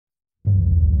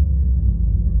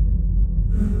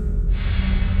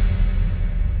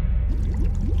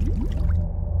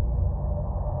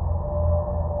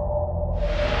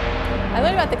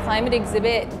at the climate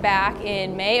exhibit back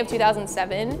in May of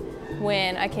 2007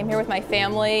 when I came here with my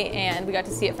family and we got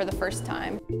to see it for the first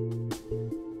time.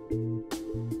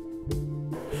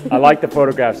 I like the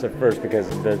photographs at first because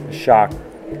the shock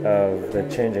of the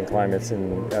changing climates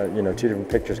and two different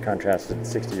pictures contrasted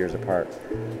 60 years apart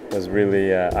was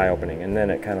really eye-opening, and then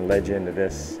it kind of led you into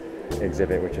this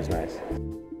exhibit, which is nice.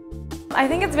 I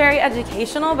think it's very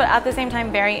educational, but at the same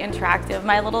time very interactive.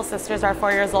 My little sisters are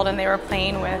 4 years old and they were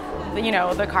playing with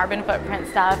the carbon footprint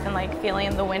stuff and like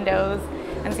feeling the windows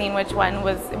and seeing which one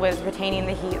was retaining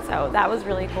the heat, so that was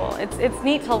really cool. It's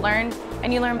neat to learn,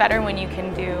 and you learn better when you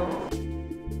can do.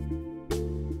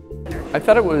 I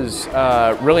thought it was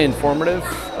really informative,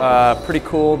 pretty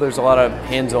cool. There's a lot of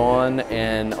hands-on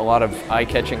and a lot of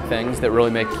eye-catching things that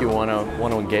really make you want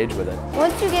to engage with it.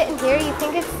 Once you get in here, you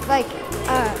think it's like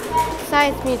a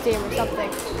science museum or something,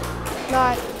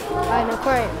 not an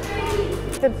aquarium.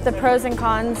 The pros and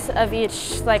cons of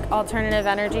each alternative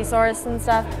energy source and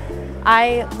stuff.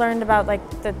 I learned about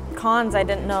the cons. I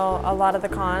didn't know a lot of the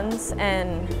cons,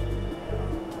 and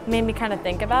made me kind of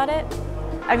think about it.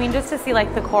 I mean, just to see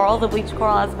the coral, the bleached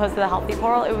coral as opposed to the healthy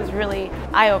coral, it was really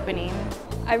eye-opening.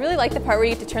 I really like the part where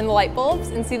you get to turn the light bulbs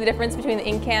and see the difference between the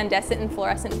incandescent and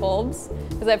fluorescent bulbs,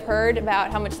 because I've heard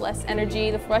about how much less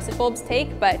energy the fluorescent bulbs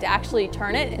take, but to actually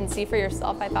turn it and see for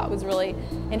yourself I thought was really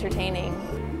entertaining.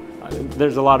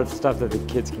 There's a lot of stuff that the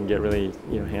kids can get really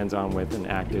hands-on with and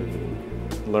active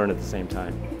and learn at the same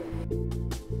time.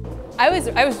 I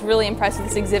was really impressed with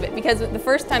this exhibit because the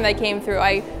first time I came through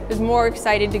I was more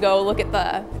excited to go look at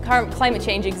the climate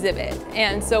change exhibit,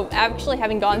 and so actually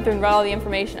having gone through and read all the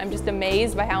information, I'm just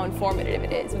amazed by how informative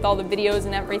it is with all the videos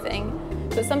and everything.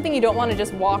 So it's something you don't want to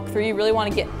just walk through, you really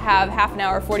want to have half an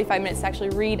hour, 45 minutes to actually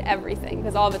read everything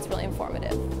because all of it's really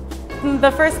informative.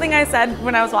 The first thing I said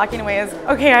when I was walking away is,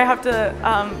 okay, I have to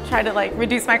try to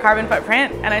reduce my carbon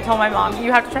footprint, and I told my mom,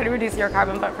 you have to try to reduce your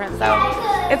carbon footprint.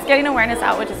 So it's getting awareness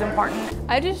out, which is important.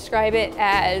 I describe it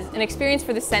as an experience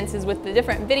for the senses with the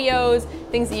different videos,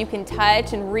 things that you can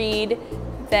touch and read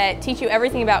that teach you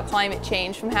everything about climate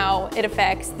change, from how it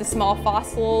affects the small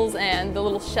fossils and the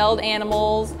little shelled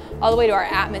animals, all the way to our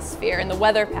atmosphere and the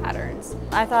weather patterns.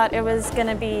 I thought it was going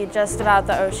to be just about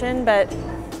the ocean, but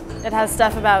it has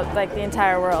stuff about the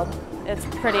entire world. It's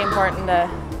pretty important to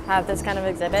have this kind of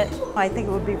exhibit. I think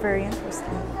it would be very interesting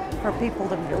for people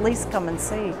to at least come and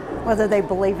see, whether they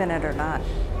believe in it or not.